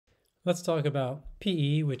Let's talk about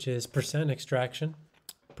PE, which is percent extraction,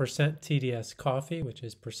 percent TDS coffee, which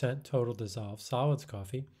is percent total dissolved solids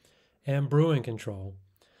coffee, and brewing control.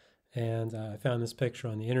 And I found this picture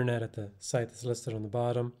on the internet at the site that's listed on the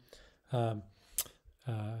bottom. Um,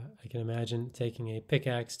 I can imagine taking a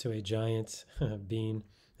pickaxe to a giant bean.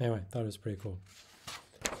 Anyway, thought it was pretty cool.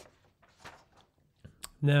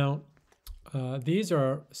 Now, these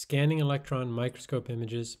are scanning electron microscope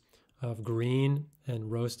images of green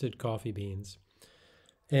and roasted coffee beans.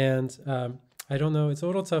 And I don't know, it's a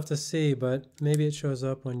little tough to see, but maybe it shows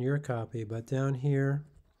up on your copy. But down here,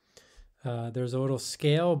 there's a little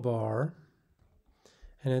scale bar,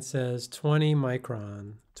 and it says 20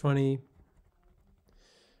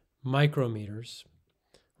 micrometers,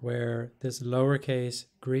 where this lowercase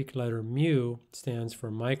Greek letter mu stands for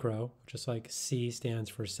micro, just like C stands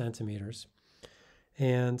for centimeters.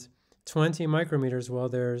 And 20 micrometers, well,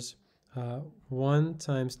 there's 1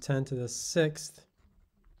 times 10 to the 6th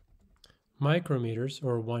micrometers,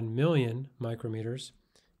 or 1 million micrometers,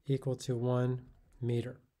 equal to 1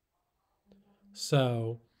 meter.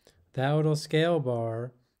 So that little scale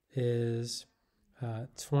bar is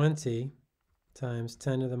 20 times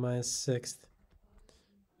 10 to the minus 6th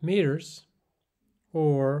meters,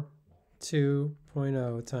 or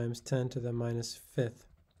 2.0 times 10 to the minus 5th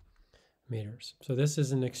meters. So this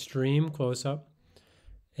is an extreme close-up.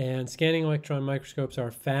 And scanning electron microscopes are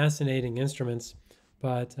fascinating instruments,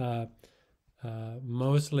 but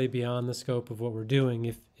mostly beyond the scope of what we're doing.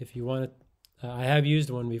 If you want to, I have used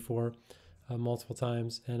one before multiple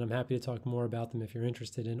times, and I'm happy to talk more about them if you're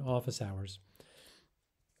interested in office hours.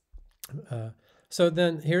 So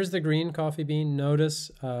then here's the green coffee bean.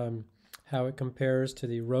 Notice how it compares to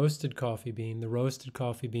the roasted coffee bean. The roasted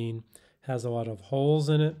coffee bean has a lot of holes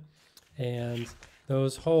in it, and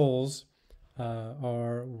those holes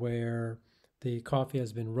are where the coffee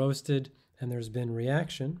has been roasted and there's been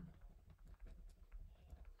reaction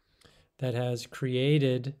that has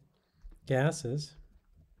created gases,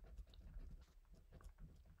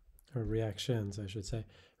 or reactions, I should say.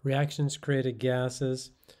 Reactions created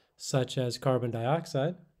gases such as carbon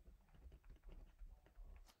dioxide.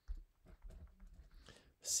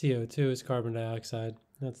 CO2 is carbon dioxide.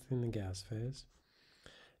 That's in the gas phase.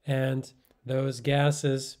 And those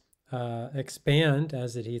gases expand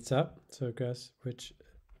as it heats up. So gas which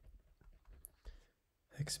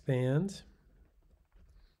expand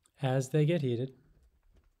as they get heated.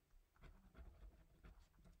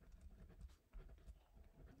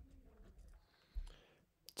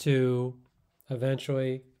 To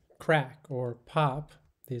eventually crack or pop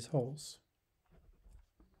these holes.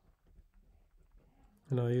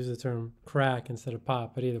 And I'll use the term crack instead of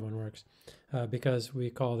pop, but either one works because we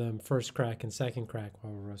call them first crack and second crack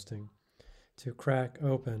while we're roasting. To crack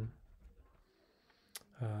open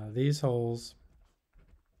these holes,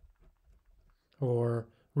 or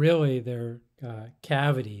really they're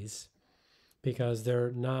cavities, because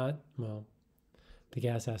they're not, well, the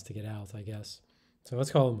gas has to get out, I guess. So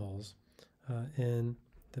let's call them holes in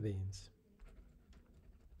the beans.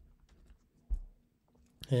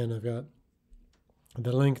 And I've got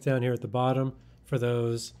the link down here at the bottom for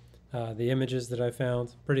those, the images that I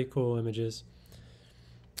found. Pretty cool images.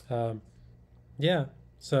 Yeah,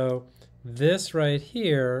 so this right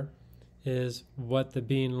here is what the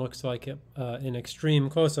bean looks like in extreme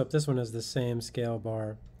close-up. This one is the same scale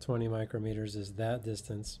bar. 20 micrometers is that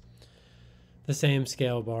distance. The same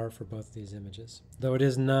scale bar for both of these images, though it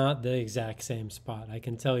is not the exact same spot. I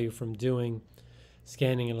can tell you from doing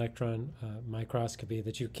scanning electron microscopy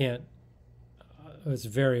that you can't, it's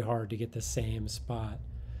very hard to get the same spot.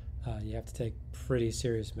 You have to take pretty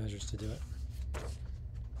serious measures to do it.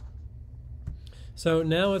 So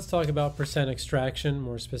now let's talk about percent extraction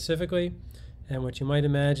more specifically. And what you might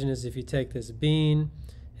imagine is if you take this bean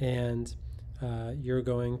and you're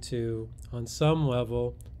going to, on some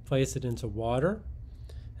level, place it into water,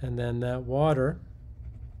 and then that water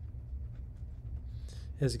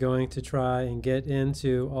is going to try and get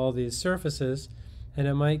into all these surfaces, and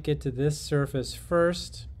it might get to this surface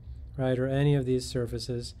first, right, or any of these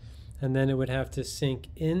surfaces, and then it would have to sink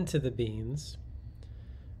into the beans.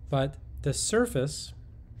 But the surface,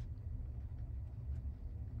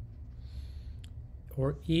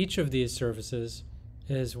 or each of these surfaces,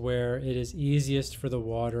 is where it is easiest for the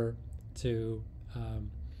water to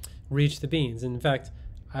reach the beans. In fact,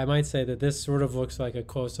 I might say that this sort of looks like a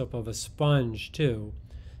close-up of a sponge too,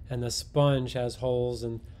 and the sponge has holes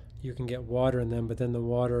and you can get water in them, but then the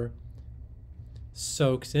water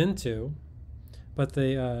soaks into, but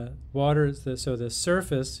the water, so the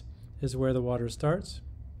surface is where the water starts,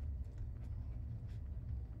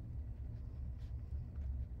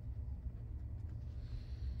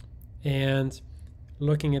 And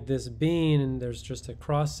looking at this bean, and there's just a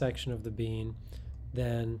cross section of the bean,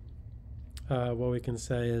 then what we can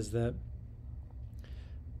say is that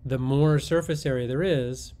the more surface area there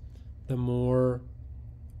is, the more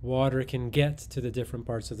water can get to the different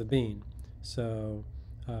parts of the bean. So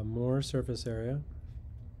more surface area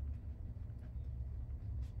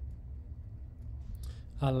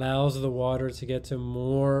allows the water to get to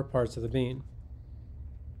more parts of the bean.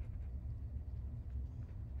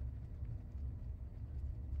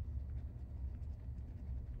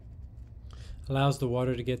 Allows the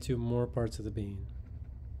water to get to more parts of the bean.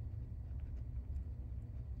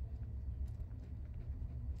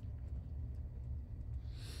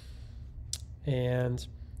 And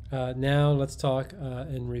now let's talk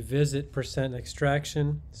and revisit percent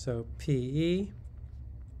extraction. So PE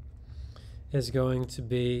is going to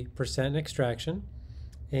be percent extraction,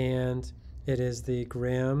 and it is the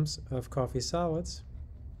grams of coffee solids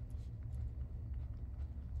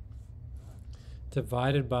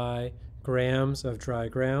divided by grams of dry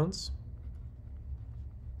grounds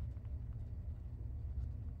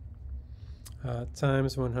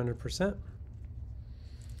times 100%.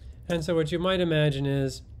 And so what you might imagine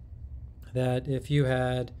is that if you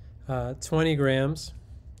had 20 grams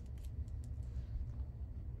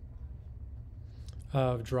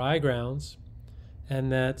of dry grounds, and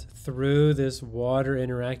that through this water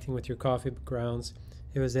interacting with your coffee grounds,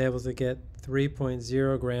 it was able to get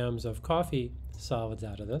 3.0 grams of coffee solids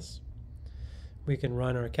out of this. We can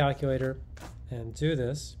run our calculator and do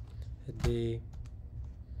this. It'd be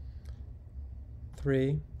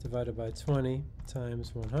 3 divided by 20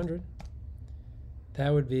 times 100.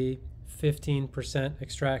 That would be 15%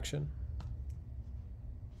 extraction.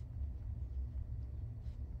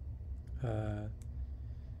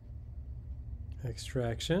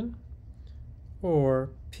 Extraction, or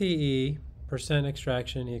PE, percent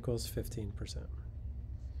extraction, equals 15%.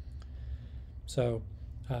 So,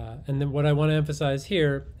 and then what I want to emphasize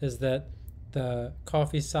here is that the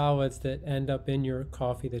coffee solids that end up in your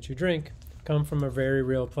coffee that you drink come from a very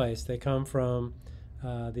real place. They come from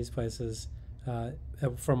these places,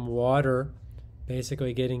 from water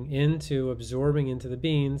basically getting into, absorbing into the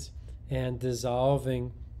beans and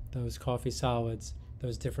dissolving those coffee solids,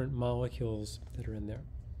 those different molecules that are in there.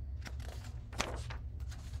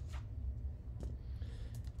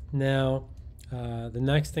 Now, the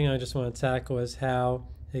next thing I just want to tackle is how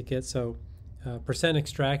it gets, so percent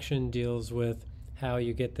extraction deals with how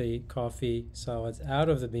you get the coffee solids out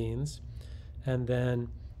of the beans, and then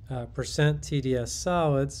percent TDS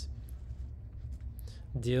solids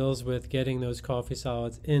deals with getting those coffee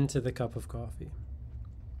solids into the cup of coffee.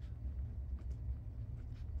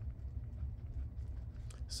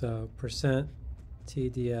 So percent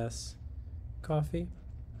TDS coffee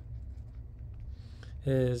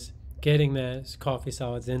is getting those coffee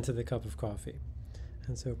solids into the cup of coffee.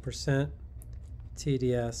 And so percent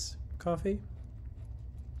TDS coffee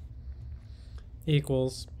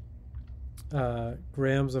equals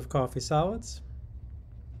grams of coffee solids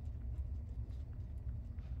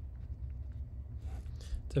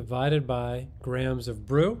divided by grams of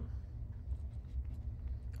brew,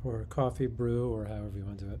 or coffee brew, or however you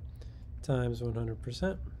want to do it, times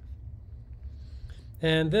 100%.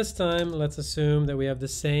 And this time, let's assume that we have the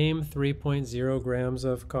same 3.0 grams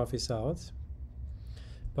of coffee solids,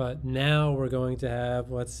 but now we're going to have,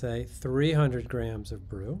 let's say, 300 grams of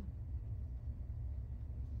brew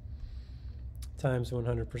times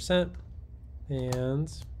 100%,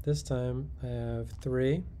 and this time I have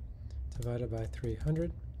 3 divided by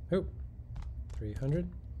 300, 300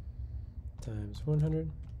 times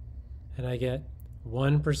 100, and I get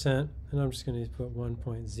 1%, and I'm just going to put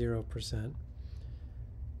 1.0%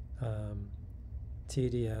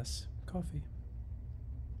 TDS coffee.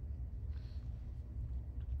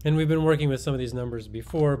 And we've been working with some of these numbers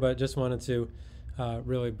before, but just wanted to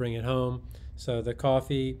really bring it home. So the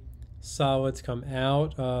coffee solids come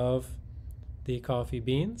out of the coffee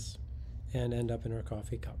beans and end up in our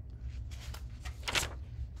coffee cup.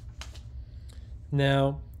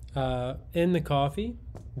 Now, in the coffee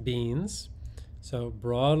beans, so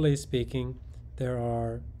broadly speaking, there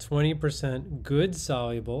are 20% good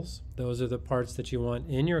solubles. Those are the parts that you want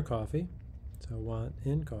in your coffee. So want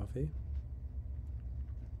in coffee.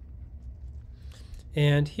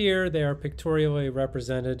 And here they are pictorially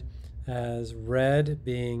represented as red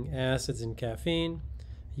being acids and caffeine,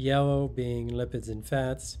 yellow being lipids and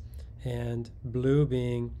fats, and blue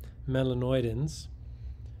being melanoidins,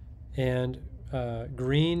 and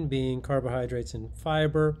green being carbohydrates and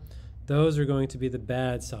fiber. Those are going to be the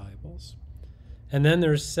bad solubles. And then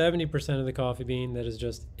there's 70% of the coffee bean that is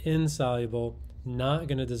just insoluble, not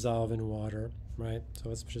going to dissolve in water, right? So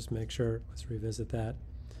let's just make sure, let's revisit that.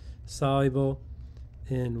 Soluble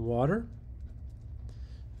in water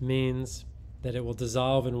means that it will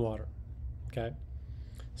dissolve in water, okay?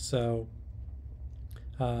 So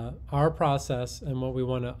our process and what we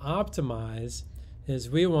want to optimize is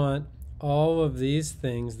we want all of these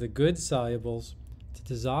things, the good solubles, to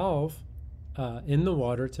dissolve in the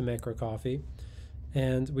water to make our coffee.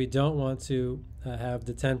 And we don't want to have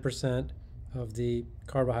the 10% of the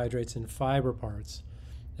carbohydrates and fiber parts.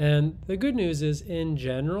 And the good news is, in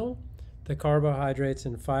general, the carbohydrates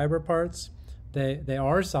and fiber parts, they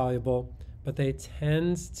are soluble, but they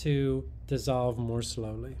tend to dissolve more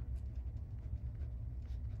slowly.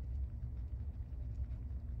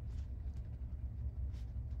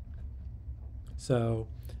 So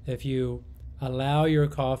if you allow your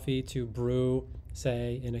coffee to brew,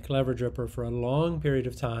 say, in a clever dripper for a long period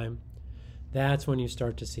of time, that's when you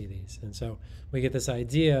start to see these. And so we get this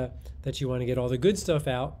idea that you want to get all the good stuff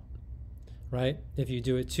out, right? If you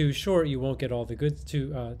do it too short, you won't get all the good,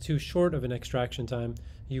 too short of an extraction time,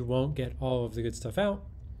 you won't get all of the good stuff out.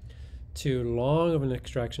 Too long of an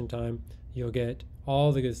extraction time, you'll get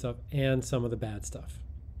all the good stuff and some of the bad stuff.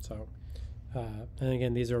 So, and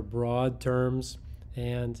again, these are broad terms,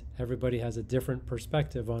 and everybody has a different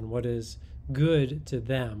perspective on what is good to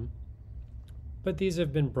them, but these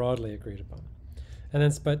have been broadly agreed upon. And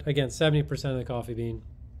then, but again, 70% of the coffee bean,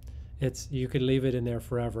 you could leave it in there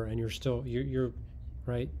forever, and you're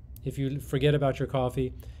right. If you forget about your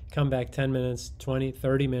coffee, come back 10 minutes, 20,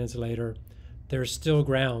 30 minutes later, there's still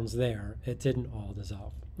grounds there. It didn't all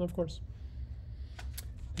dissolve, of course.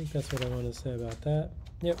 I think that's what I want to say about that.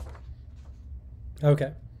 Yep.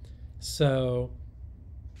 Okay, so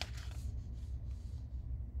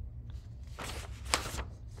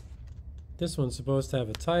this one's supposed to have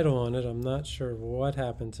a title on it. I'm not sure what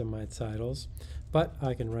happened to my titles, but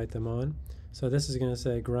I can write them on. So this is going to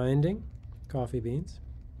say grinding coffee beans.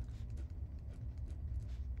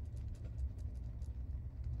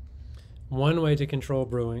 One way to control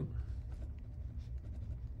brewing.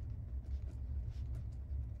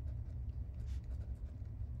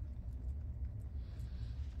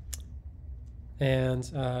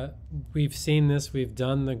 And we've seen this, we've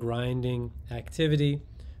done the grinding activity.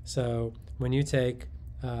 So when you take,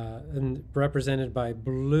 and represented by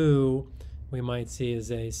blue, we might see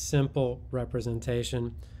as a simple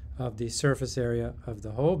representation of the surface area of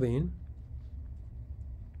the whole bean.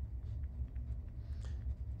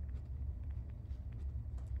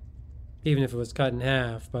 Even if it was cut in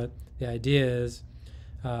half, but the idea is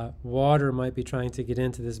water might be trying to get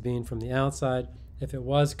into this bean from the outside. If it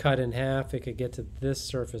was cut in half, it could get to this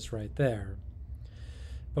surface right there.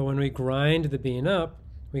 But when we grind the bean up,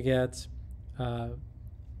 we get, let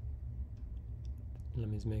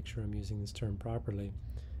me make sure I'm using this term properly,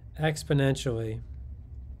 exponentially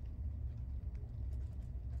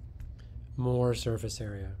more surface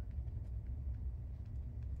area.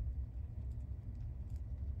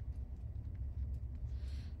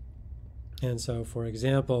 And so, for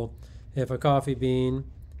example, if a coffee bean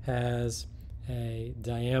has a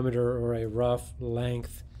diameter or a rough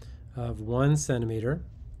length of 1 centimeter,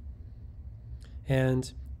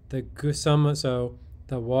 and so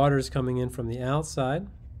the water is coming in from the outside,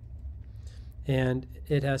 and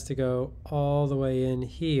it has to go all the way in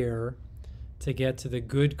here to get to the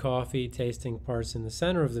good coffee tasting parts in the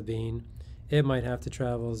center of the bean. It might have to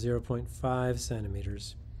travel 0.5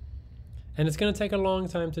 centimeters, and it's going to take a long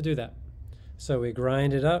time to do that. So we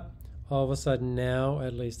grind it up. All of a sudden now,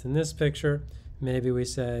 at least in this picture, maybe we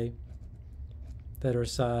say that our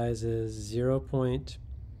size is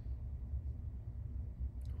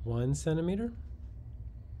 0.1 centimeter.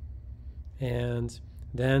 And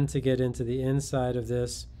then to get into the inside of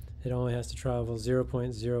this, it only has to travel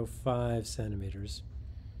 0.05 centimeters,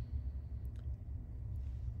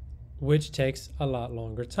 which takes a lot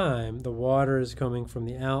longer time. The water is coming from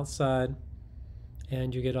the outside,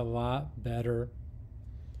 and you get a lot better,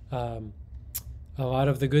 a lot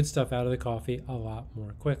of the good stuff out of the coffee a lot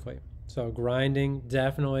more quickly. So grinding,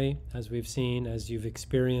 definitely, as we've seen, as you've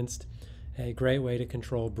experienced, a great way to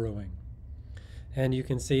control brewing. And you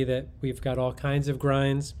can see that we've got all kinds of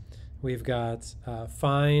grinds. We've got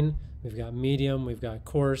fine, we've got medium, we've got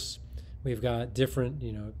coarse, we've got different,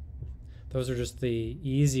 those are just the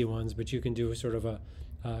easy ones, but you can do sort of a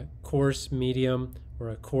coarse medium or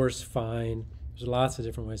a coarse fine. There's lots of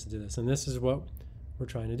different ways to do this. And this is what we're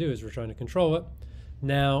trying to do, is we're trying to control it.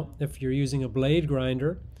 Now, if you're using a blade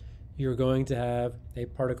grinder, you're going to have a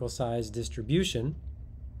particle size distribution.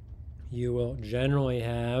 You will generally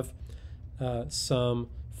have some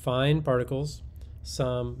fine particles,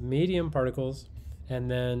 some medium particles, and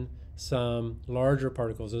then some larger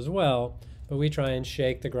particles as well. But we try and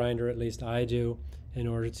shake the grinder, at least I do, in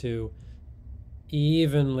order to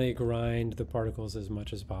evenly grind the particles as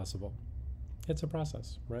much as possible. It's a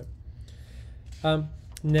process, right?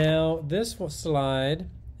 Now, this slide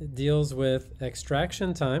deals with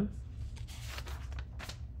extraction time.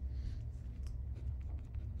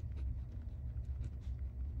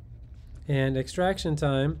 And extraction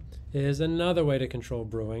time is another way to control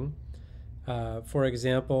brewing. For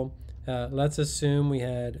example, let's assume we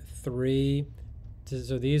had 3,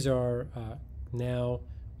 so these are now,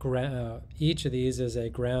 each of these is a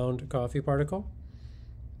ground coffee particle.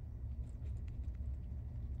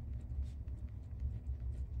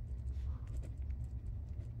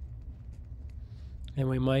 And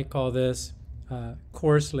we might call this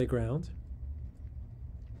coarsely ground.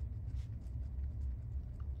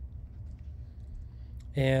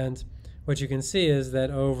 And what you can see is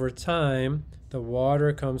that over time, the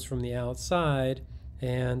water comes from the outside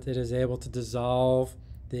and it is able to dissolve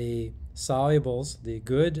the solubles, the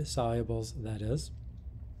good solubles, that is.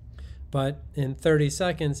 But in 30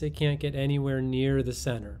 seconds, it can't get anywhere near the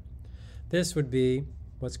center. This would be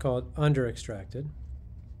what's called under-extracted.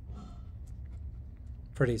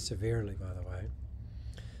 Pretty severely, by the way.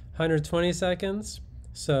 120 seconds,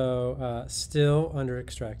 so still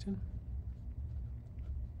under-extracted.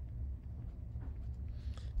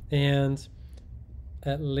 And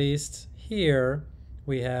at least here,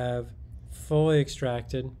 we have fully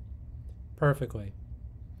extracted perfectly.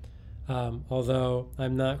 Although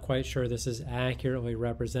I'm not quite sure this is accurately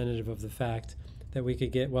representative of the fact that we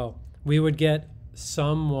could get, well, we would get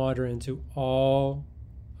some water into all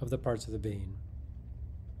of the parts of the bean.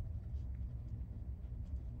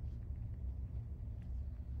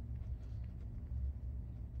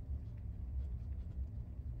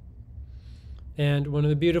 And one of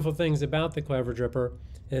the beautiful things about the Clever Dripper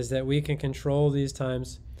is that we can control these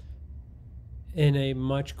times in a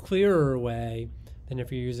much clearer way than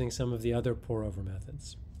if you're using some of the other pour-over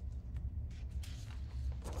methods.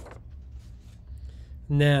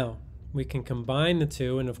 Now, we can combine the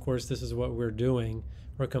two, and of course this is what we're doing.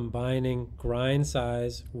 We're combining grind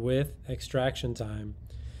size with extraction time.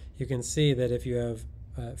 You can see that if you have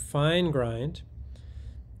fine grind,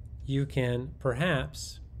 you can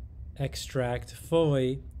perhaps extract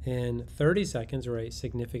fully in 30 seconds or a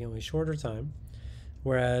significantly shorter time,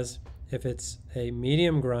 whereas if it's a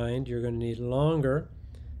medium grind, you're going to need longer,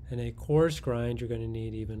 and a coarse grind, you're going to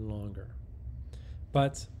need even longer.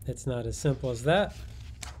 But it's not as simple as that.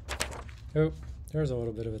 Oh, there's a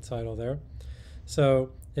little bit of a title there.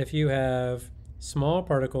 So if you have small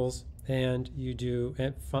particles and you do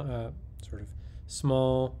sort of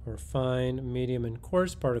small or fine, medium, and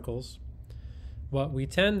coarse particles, what we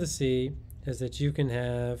tend to see is that you can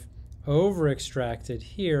have over-extracted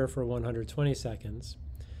here for 120 seconds,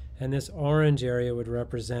 and this orange area would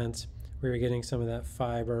represent where you're getting some of that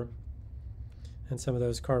fiber and some of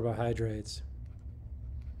those carbohydrates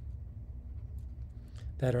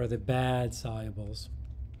that are the bad solubles.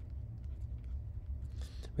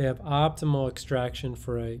 We have optimal extraction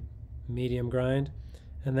for a medium grind,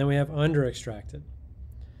 and then we have under-extracted.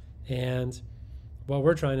 And what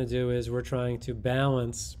we're trying to do is we're trying to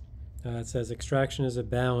balance, it says extraction is a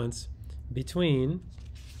balance between,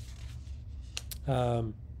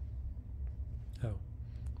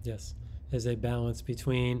 is a balance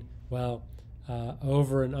between, well,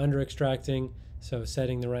 over and under extracting, so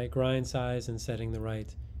setting the right grind size and setting the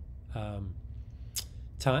right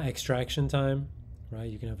extraction time, right?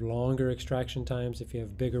 You can have longer extraction times if you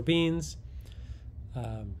have bigger beans,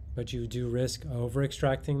 but you do risk over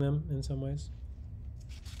extracting them in some ways.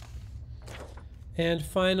 And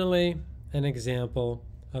finally, an example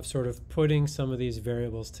of sort of putting some of these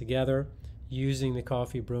variables together using the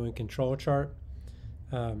coffee brewing control chart.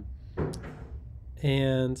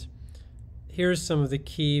 And here's some of the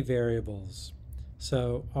key variables.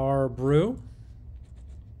 So our brew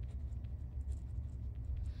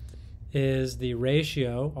is the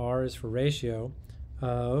ratio, R is for ratio,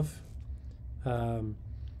 of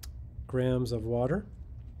grams of water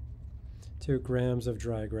to grams of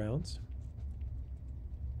dry grounds.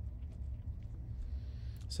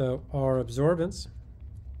 So our absorbance,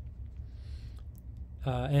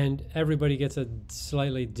 and everybody gets a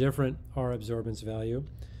slightly different R absorbance value,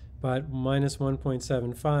 but minus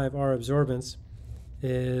 1.75, R absorbance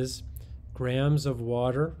is grams of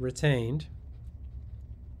water retained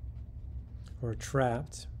or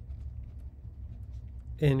trapped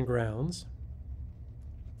in grounds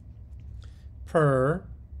per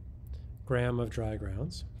gram of dry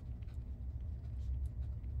grounds.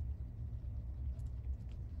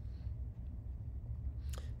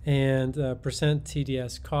 And percent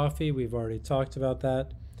TDS coffee, we've already talked about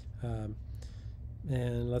that.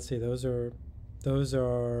 And let's see, those are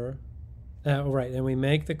right, and we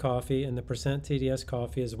make the coffee, and the percent TDS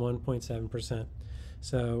coffee is 1.7%.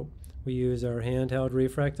 So we use our handheld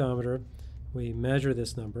refractometer, we measure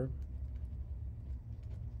this number,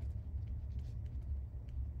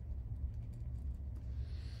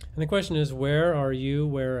 and the question is, where are you,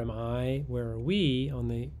 where am I, where are we on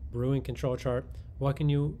the brewing control chart? What can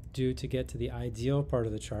you do to get to the ideal part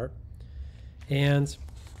of the chart? And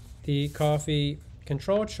the coffee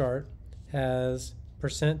control chart has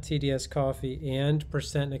percent TDS coffee and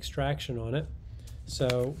percent extraction on it.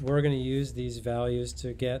 So we're going to use these values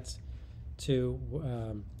to get to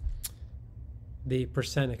the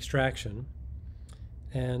percent extraction.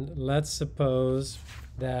 And let's suppose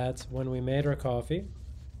that when we made our coffee,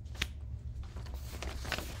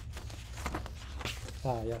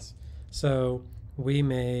 yes, so we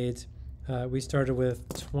started with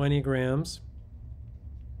 20 grams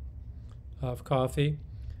of coffee,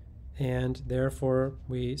 and therefore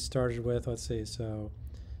we started with, let's see, so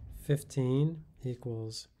 15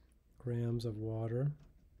 equals grams of water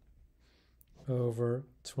over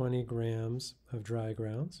 20 grams of dry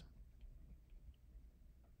grounds.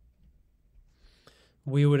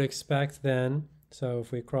 We would expect then, so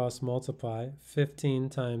if we cross multiply, 15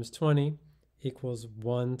 times 20 equals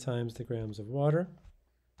 1 times the grams of water.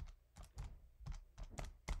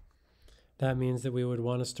 That means that we would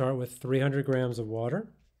want to start with 300 grams of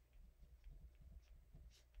water.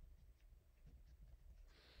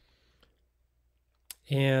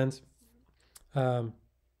 And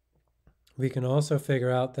we can also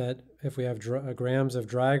figure out that if we have grams of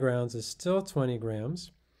dry grounds is still 20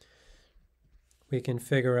 grams, we can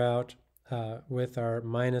figure out with our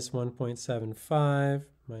minus 1.75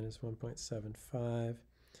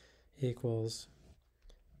 equals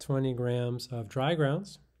 20 grams of dry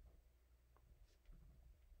grounds.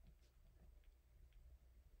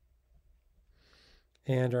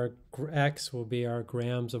 And our X will be our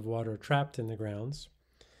grams of water trapped in the grounds.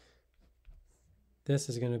 This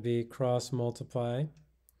is going to be cross multiply,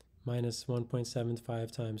 minus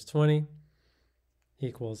 1.75 times 20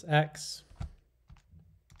 equals X.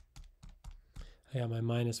 I got my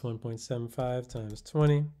minus 1.75 times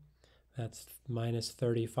 20. That's minus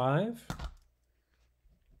 35.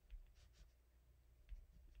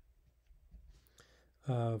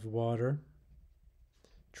 Of water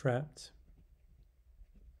trapped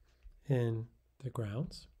in the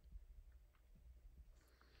grounds.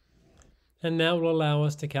 And now it will allow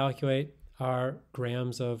us to calculate our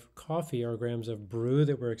grams of coffee, our grams of brew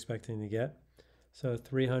that we're expecting to get. So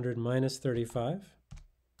 300 minus 35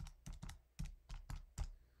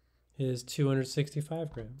 is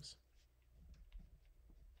 265 grams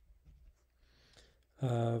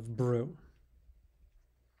of brew.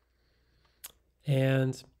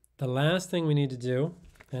 And the last thing we need to do,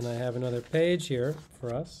 and I have another page here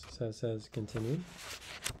for us, so it says continue.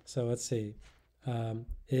 So let's see,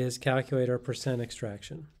 is calculate our percent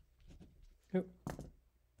extraction. Oh,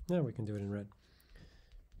 now we can do it in red.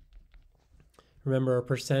 Remember, our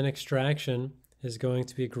percent extraction is going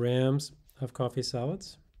to be grams of coffee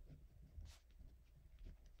solids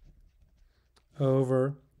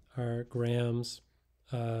over our grams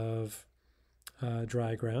of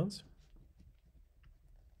dry grounds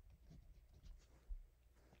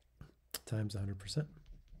times 100%.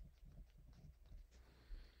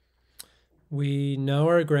 We know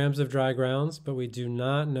our grams of dry grounds, but we do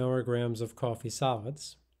not know our grams of coffee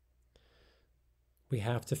solids. We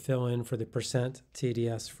have to fill in for the percent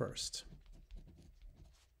TDS first.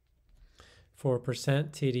 For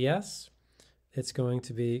percent TDS, it's going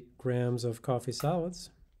to be grams of coffee solids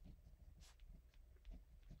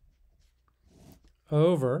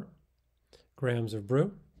over grams of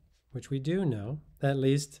brew, which we do know, at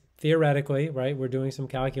least theoretically, right? We're doing some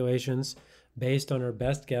calculations based on our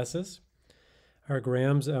best guesses. Our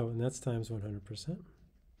grams, and that's times 100%.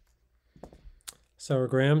 So our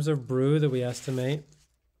grams of brew that we estimate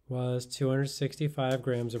was 265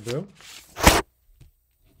 grams of brew.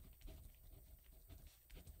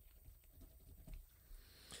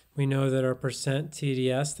 We know that our percent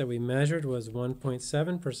TDS that we measured was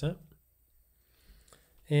 1.7%.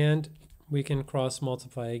 And we can cross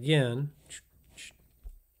multiply again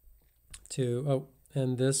to,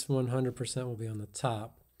 and this 100% will be on the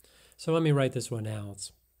top. So let me write this one out.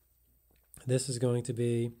 This is going to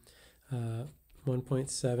be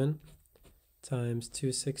 1.7 times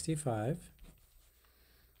 265,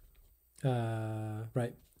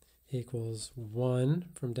 right, equals 1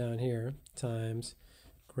 from down here times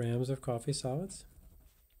grams of coffee solids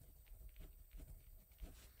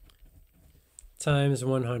times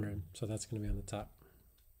 100. So that's going to be on the top.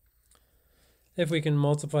 If we can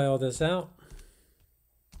multiply all this out,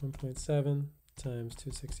 1.7 times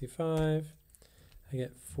 265, I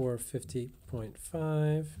get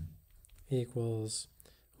 450.5 equals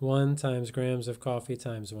 1 times grams of coffee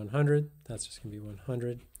times 100. That's just going to be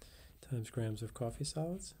 100 times grams of coffee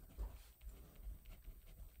solids.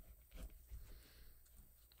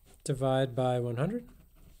 Divide by 100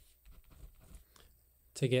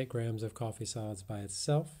 to get grams of coffee solids by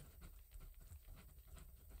itself.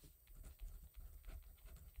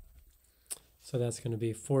 So that's going to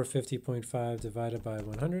be 450.5 divided by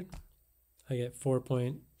 100. I get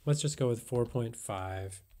let's just go with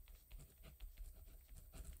 4.5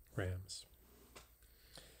 grams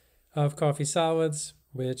of coffee solids,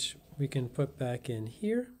 which we can put back in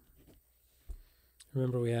here.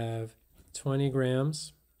 Remember, we have 20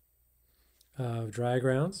 grams of dry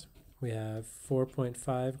grounds. We have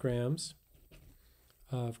 4.5 grams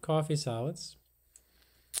of coffee solids,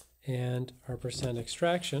 and our percent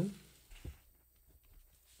extraction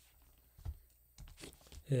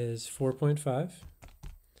is 4.5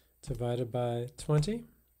 divided by 20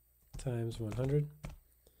 times 100,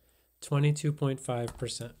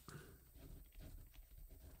 22.5%.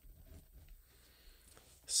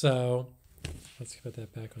 So let's put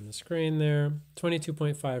that back on the screen there.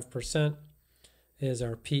 22.5% is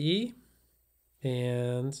our PE,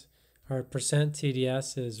 and our percent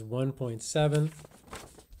TDS is 1.7.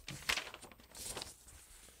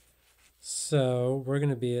 So we're going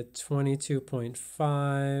to be at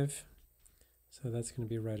 22.5. So that's going to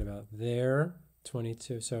be right about there,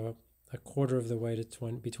 22. So a quarter of the way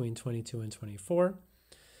to between 22 and 24.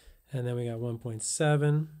 And then we got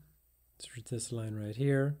 1.7. It's this line right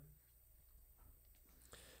here.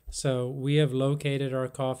 So we have located our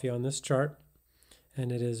coffee on this chart,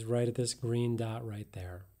 and it is right at this green dot right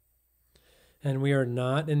there. And we are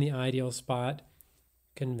not in the ideal spot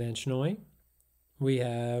conventionally. We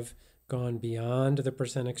have gone beyond the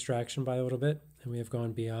percent extraction by a little bit, and we have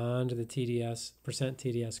gone beyond the TDS, percent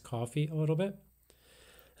TDS coffee a little bit.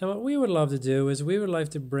 And what we would love to do is we would like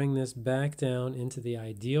to bring this back down into the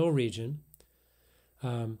ideal region.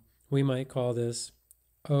 We might call this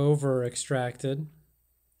over extracted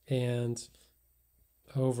and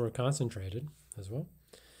over concentrated as well.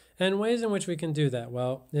 And ways in which we can do that.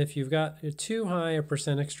 Well, if you've got too high a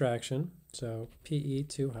percent extraction, so PE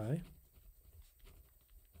too high,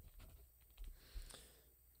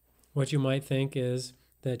 what you might think is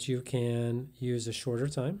that you can use a shorter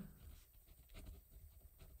time.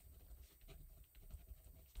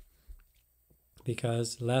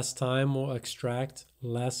 Because less time will extract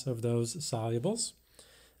less of those solubles.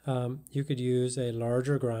 You could use a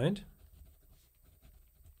larger grind,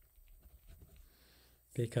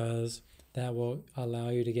 because that will allow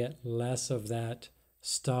you to get less of that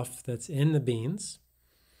stuff that's in the beans.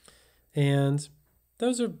 And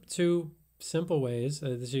those are two simple ways.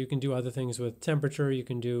 So you can do other things with temperature. You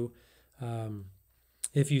can do,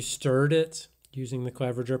 if you stirred it using the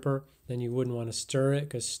clever dripper, then you wouldn't want to stir it,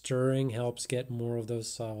 because stirring helps get more of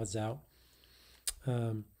those solids out.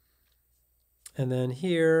 And then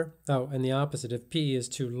here, and the opposite, if P is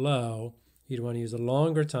too low, you'd want to use a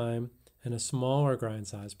longer time and a smaller grind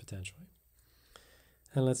size potentially.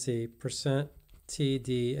 And let's see, percent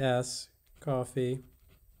TDS coffee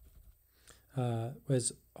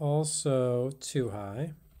was also too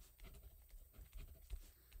high.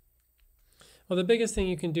 Well, the biggest thing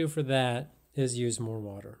you can do for that is use more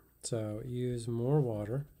water. So use more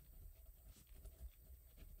water.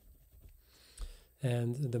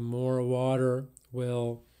 And the more water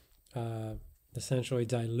will essentially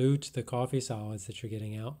dilute the coffee solids that you're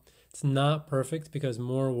getting out. It's not perfect, because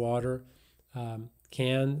more water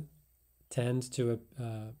can tend to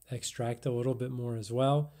extract a little bit more as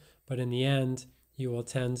well. But in the end, you will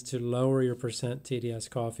tend to lower your percent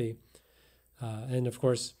TDS coffee. And of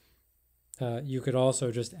course, you could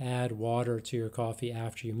also just add water to your coffee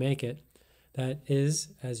after you make it. That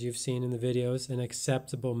is, as you've seen in the videos, an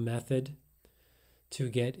acceptable method to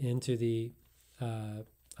get into the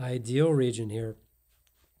ideal region here.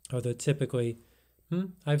 Although typically,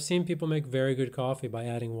 I've seen people make very good coffee by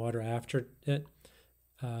adding water after it.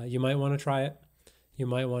 You might want to try it. You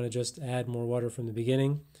might want to just add more water from the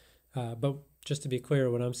beginning. But just to be clear,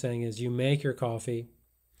 what I'm saying is you make your coffee,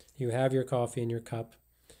 you have your coffee in your cup,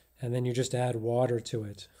 and then you just add water to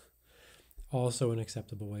it. Also an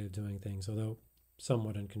acceptable way of doing things, although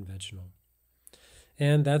somewhat unconventional.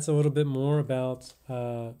 And that's a little bit more about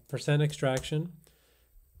percent extraction,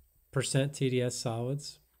 percent TDS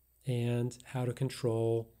solids, and how to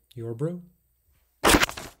control your brew.